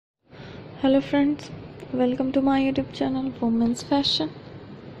Hello friends, welcome to my YouTube channel Women's Fashion.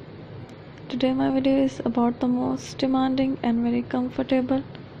 Today my video is about the most demanding and very comfortable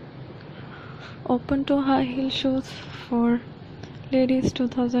open toe high heel shoes for ladies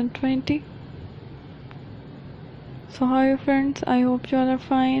 2020. So how are you friends? I hope you all are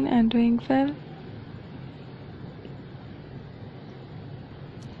fine and doing well.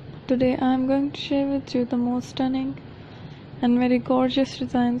 Today I am going to share with you the most stunning and very gorgeous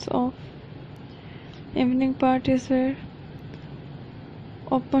designs of evening parties wear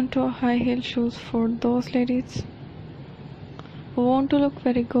open toe high heel shoes for those ladies who want to look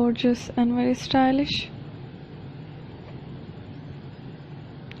very gorgeous and very stylish.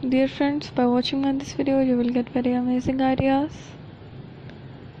 Dear friends, by watching this video you will get very amazing ideas.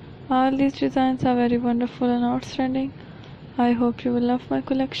 All these designs are very wonderful and outstanding. I hope you will love my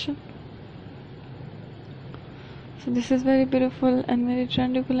collection. So this is very beautiful and very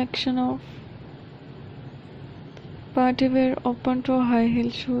trendy collection of party wear open toe high heel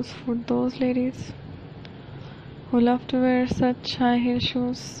shoes for those ladies who love to wear such high heel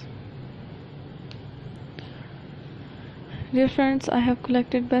shoes. Dear friends, I have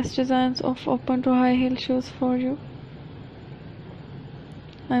collected best designs of open toe high heel shoes for you.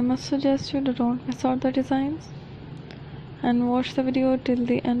 I must suggest you to don't miss out the designs and watch the video till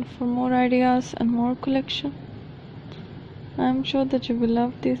the end for more ideas and more collection. I am sure that you will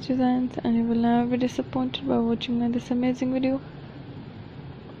love these designs and you will never be disappointed by watching this amazing video.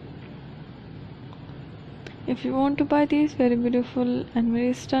 If you want to buy these very beautiful and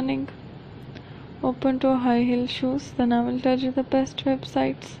very stunning open toe high heel shoes, then I will tell you the best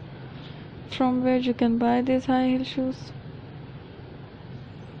websites from where you can buy these high heel shoes.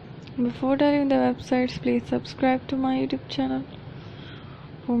 Before telling the websites, please subscribe to my YouTube channel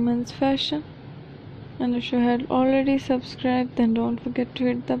Women's Fashion. And if you had already subscribed, then don't forget to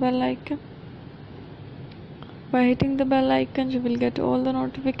hit the bell icon. By hitting the bell icon, you will get all the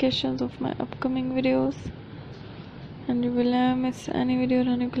notifications of my upcoming videos and you will never miss any video or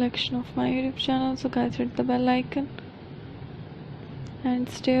any collection of my YouTube channel. So guys, hit the bell icon and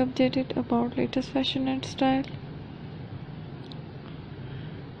stay updated about latest fashion and style.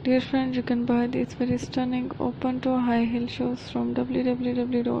 Dear friends, you can buy these very stunning open toe high heel shoes from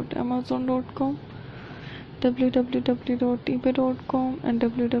www.amazon.com, www.ebay.com and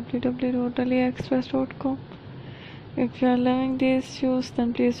www.aliexpress.com. If you are loving these shoes,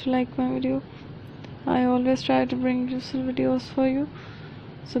 then please like my video. I always try to bring useful videos for you,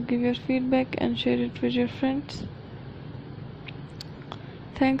 so give your feedback and share it with your friends.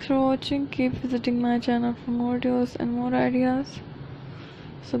 Thanks for watching. Keep visiting my channel for more videos and more ideas.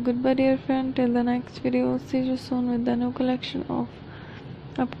 So goodbye dear friend, till the next video. See you soon with the new collection of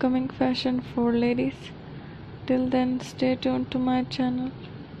upcoming fashion for ladies. Till then, stay tuned to my channel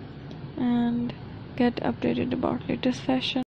and get updated about latest fashion.